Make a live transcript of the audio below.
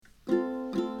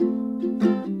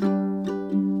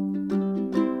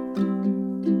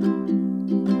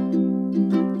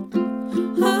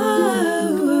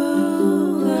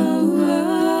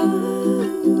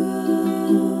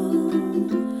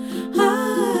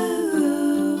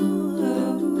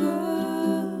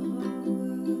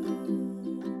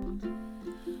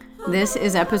This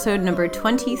is episode number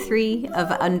 23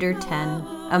 of Under 10,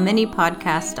 a mini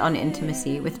podcast on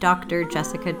intimacy with Dr.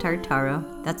 Jessica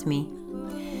Tartaro. That's me.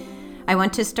 I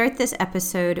want to start this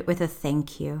episode with a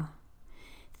thank you.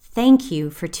 Thank you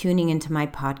for tuning into my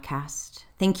podcast.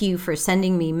 Thank you for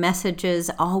sending me messages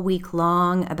all week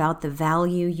long about the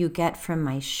value you get from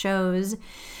my shows.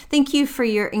 Thank you for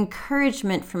your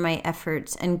encouragement for my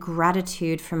efforts and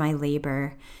gratitude for my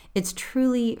labor. It's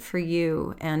truly for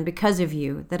you and because of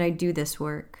you that I do this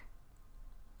work.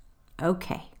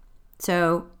 Okay,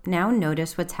 so now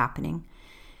notice what's happening.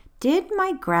 Did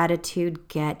my gratitude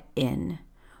get in?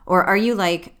 Or are you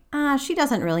like, she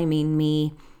doesn't really mean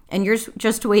me, and you're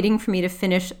just waiting for me to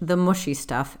finish the mushy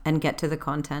stuff and get to the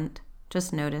content?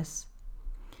 Just notice.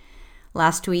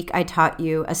 Last week, I taught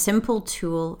you a simple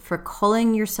tool for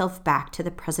calling yourself back to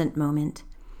the present moment.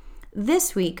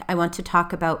 This week, I want to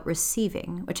talk about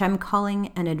receiving, which I'm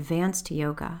calling an advanced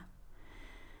yoga.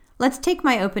 Let's take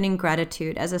my opening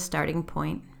gratitude as a starting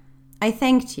point. I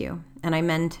thanked you, and I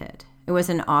meant it. It was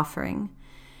an offering.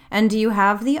 And you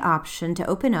have the option to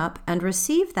open up and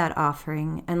receive that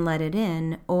offering and let it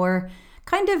in, or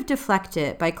kind of deflect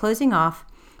it by closing off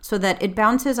so that it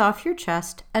bounces off your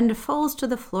chest and falls to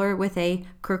the floor with a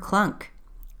kerclunk.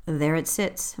 There it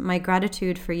sits, my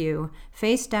gratitude for you,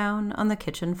 face down on the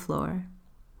kitchen floor.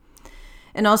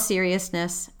 In all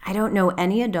seriousness, I don't know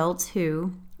any adults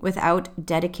who, without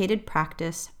dedicated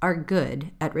practice, are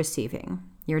good at receiving.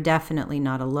 You're definitely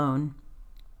not alone.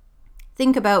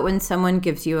 Think about when someone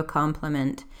gives you a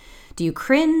compliment. Do you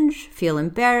cringe, feel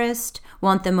embarrassed,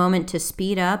 want the moment to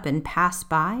speed up and pass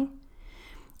by?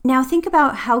 Now think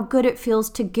about how good it feels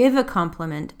to give a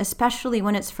compliment, especially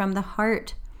when it's from the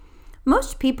heart.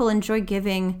 Most people enjoy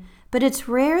giving, but it's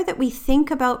rare that we think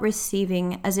about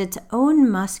receiving as its own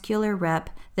muscular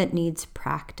rep that needs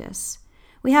practice.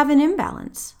 We have an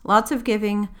imbalance, lots of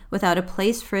giving without a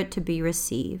place for it to be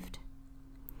received.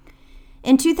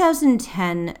 In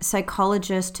 2010,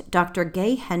 psychologist Dr.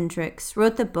 Gay Hendricks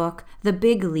wrote the book The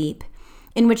Big Leap,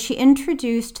 in which he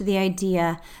introduced the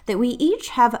idea that we each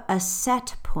have a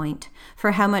set point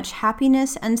for how much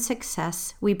happiness and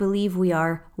success we believe we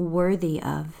are worthy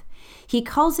of. He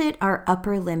calls it our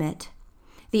upper limit.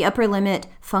 The upper limit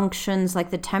functions like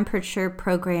the temperature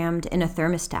programmed in a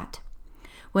thermostat.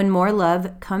 When more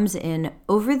love comes in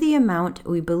over the amount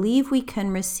we believe we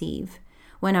can receive,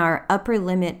 when our upper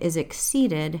limit is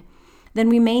exceeded, then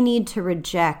we may need to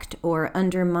reject or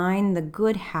undermine the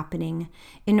good happening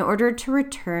in order to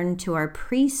return to our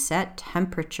preset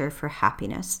temperature for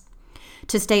happiness.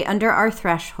 To stay under our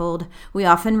threshold, we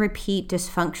often repeat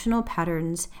dysfunctional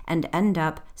patterns and end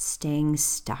up staying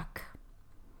stuck.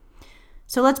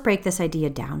 So let's break this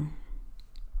idea down.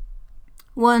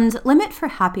 One's limit for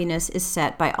happiness is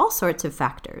set by all sorts of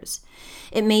factors.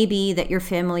 It may be that your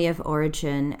family of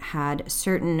origin had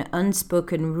certain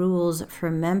unspoken rules for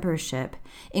membership,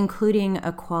 including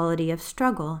a quality of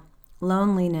struggle,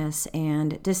 loneliness,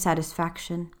 and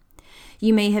dissatisfaction.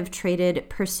 You may have traded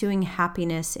pursuing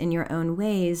happiness in your own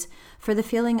ways for the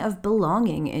feeling of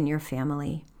belonging in your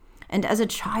family. And as a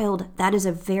child, that is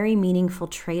a very meaningful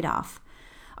trade-off.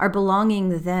 Our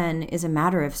belonging then is a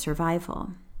matter of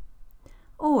survival.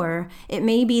 Or it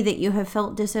may be that you have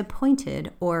felt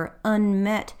disappointed or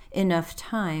unmet enough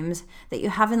times that you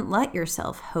haven't let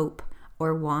yourself hope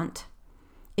or want.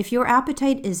 If your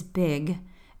appetite is big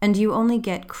and you only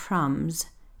get crumbs,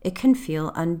 it can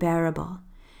feel unbearable.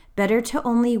 Better to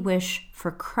only wish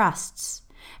for crusts,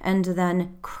 and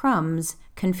then crumbs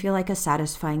can feel like a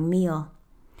satisfying meal.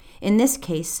 In this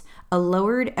case, a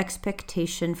lowered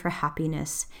expectation for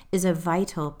happiness is a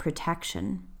vital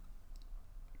protection.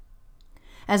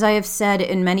 As I have said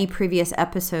in many previous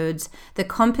episodes, the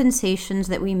compensations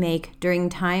that we make during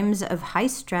times of high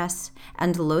stress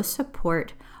and low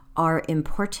support are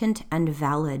important and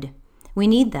valid. We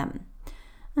need them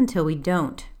until we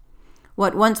don't.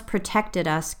 What once protected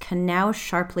us can now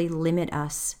sharply limit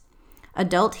us.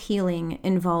 Adult healing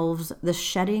involves the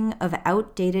shedding of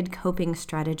outdated coping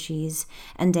strategies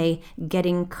and a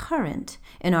getting current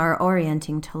in our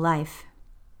orienting to life.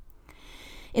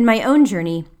 In my own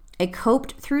journey, I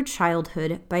coped through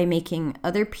childhood by making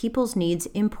other people's needs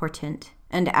important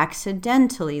and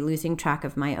accidentally losing track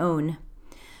of my own.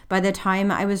 By the time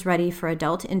I was ready for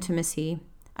adult intimacy,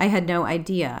 I had no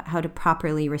idea how to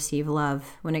properly receive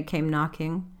love when it came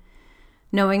knocking.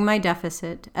 Knowing my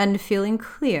deficit and feeling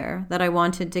clear that I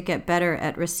wanted to get better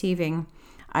at receiving,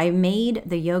 I made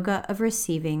the yoga of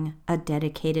receiving a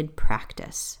dedicated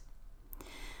practice.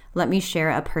 Let me share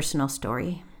a personal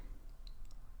story.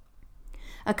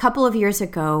 A couple of years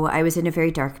ago, I was in a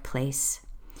very dark place.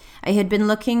 I had been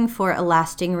looking for a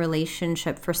lasting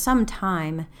relationship for some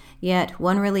time, yet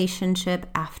one relationship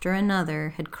after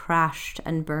another had crashed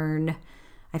and burned.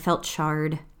 I felt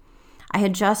charred. I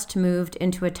had just moved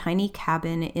into a tiny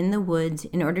cabin in the woods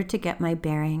in order to get my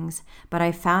bearings, but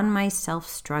I found myself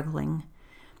struggling.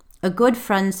 A good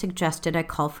friend suggested I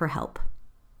call for help.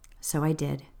 So I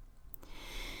did.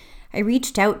 I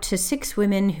reached out to 6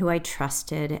 women who I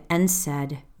trusted and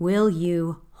said, "Will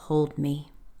you hold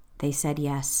me?" They said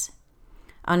yes.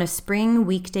 On a spring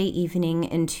weekday evening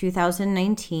in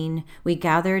 2019, we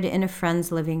gathered in a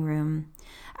friend's living room.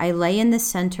 I lay in the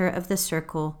center of the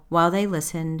circle while they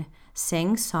listened,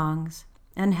 sang songs,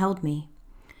 and held me.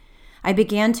 I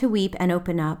began to weep and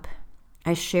open up.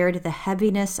 I shared the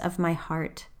heaviness of my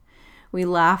heart. We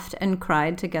laughed and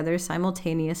cried together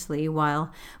simultaneously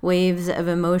while waves of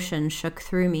emotion shook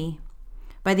through me.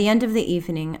 By the end of the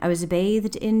evening, I was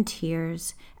bathed in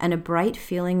tears and a bright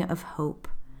feeling of hope.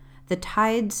 The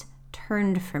tides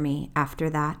turned for me after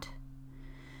that.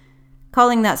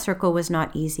 Calling that circle was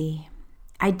not easy.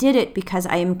 I did it because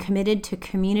I am committed to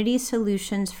community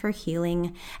solutions for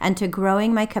healing and to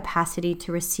growing my capacity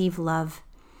to receive love.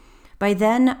 By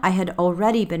then, I had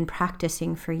already been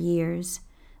practicing for years.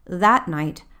 That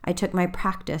night, I took my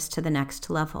practice to the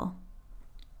next level.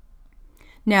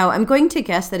 Now, I'm going to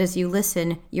guess that as you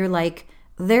listen, you're like,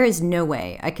 there is no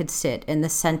way I could sit in the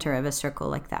center of a circle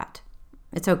like that.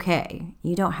 It's okay.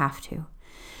 You don't have to.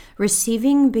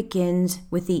 Receiving begins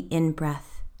with the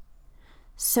in-breath.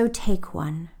 So take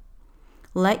one.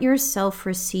 Let yourself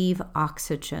receive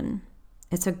oxygen.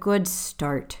 It's a good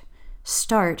start.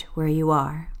 Start where you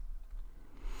are.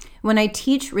 When I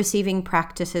teach receiving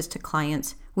practices to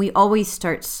clients, we always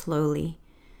start slowly.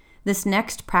 This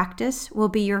next practice will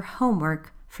be your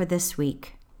homework for this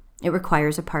week. It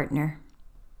requires a partner.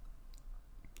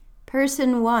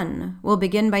 Person 1 will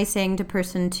begin by saying to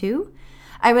person 2,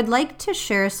 "I would like to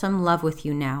share some love with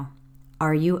you now.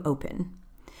 Are you open?"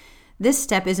 This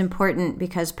step is important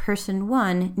because person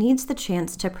 1 needs the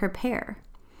chance to prepare.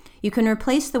 You can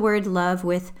replace the word love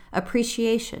with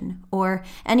appreciation or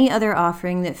any other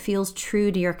offering that feels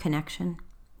true to your connection.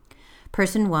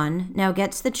 Person 1 now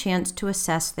gets the chance to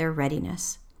assess their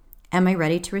readiness. Am I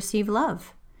ready to receive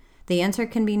love? The answer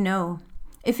can be no.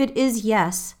 If it is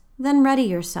yes, then ready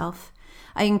yourself.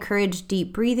 I encourage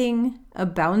deep breathing, a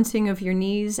bouncing of your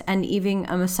knees, and even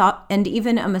a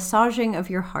massaging of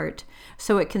your heart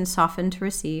so it can soften to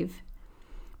receive.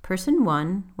 Person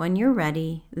 1, when you're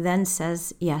ready, then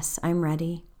says, "Yes, I'm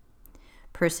ready."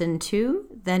 Person 2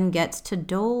 then gets to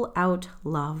dole out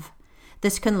love.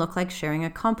 This can look like sharing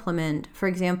a compliment. For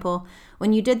example,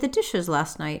 when you did the dishes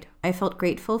last night, I felt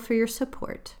grateful for your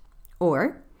support.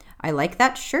 Or, I like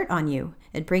that shirt on you.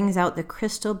 It brings out the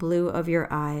crystal blue of your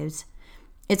eyes.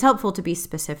 It's helpful to be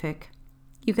specific.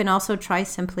 You can also try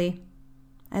simply,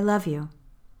 I love you.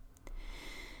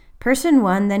 Person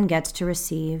 1 then gets to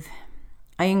receive.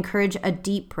 I encourage a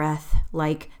deep breath,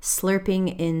 like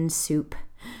slurping in soup.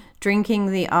 Drinking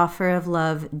the offer of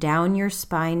love down your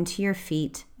spine to your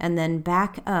feet and then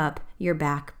back up your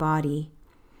back body.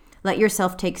 Let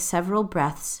yourself take several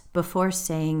breaths before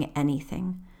saying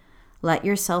anything. Let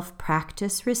yourself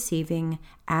practice receiving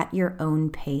at your own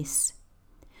pace.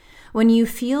 When you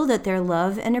feel that their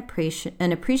love and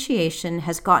appreciation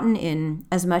has gotten in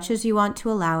as much as you want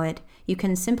to allow it, you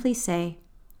can simply say,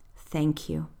 "Thank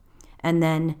you," and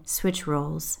then switch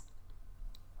roles.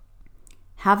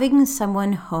 Having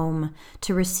someone home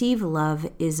to receive love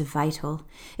is vital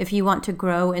if you want to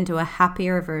grow into a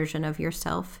happier version of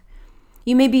yourself.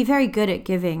 You may be very good at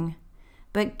giving,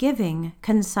 but giving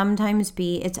can sometimes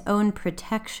be its own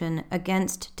protection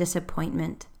against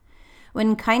disappointment.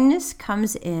 When kindness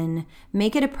comes in,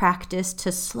 make it a practice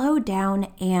to slow down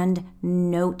and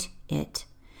note it.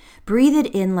 Breathe it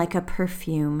in like a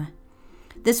perfume.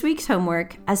 This week's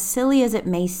homework, as silly as it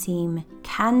may seem,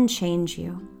 can change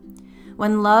you.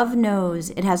 When love knows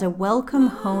it has a welcome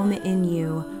home in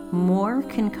you, more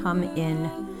can come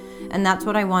in. And that's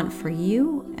what I want for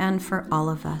you and for all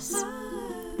of us.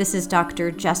 This is Dr.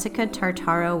 Jessica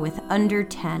Tartaro with Under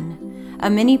 10, a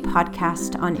mini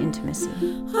podcast on intimacy.